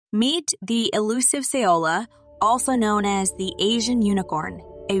Meet the elusive Saola, also known as the Asian unicorn,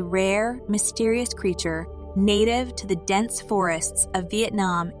 a rare, mysterious creature native to the dense forests of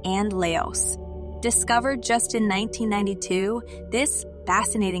Vietnam and Laos. Discovered just in 1992, this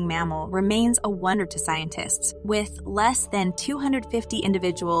fascinating mammal remains a wonder to scientists, with less than 250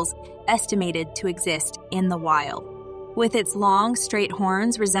 individuals estimated to exist in the wild. With its long, straight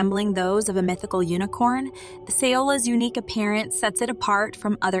horns resembling those of a mythical unicorn, the Saola's unique appearance sets it apart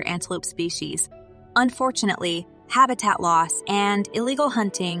from other antelope species. Unfortunately, habitat loss and illegal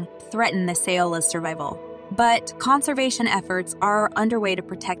hunting threaten the Saola's survival. But conservation efforts are underway to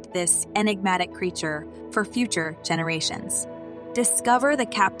protect this enigmatic creature for future generations. Discover the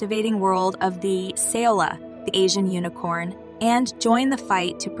captivating world of the Saola, the Asian unicorn, and join the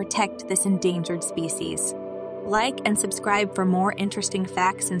fight to protect this endangered species. Like and subscribe for more interesting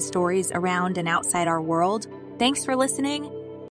facts and stories around and outside our world. Thanks for listening,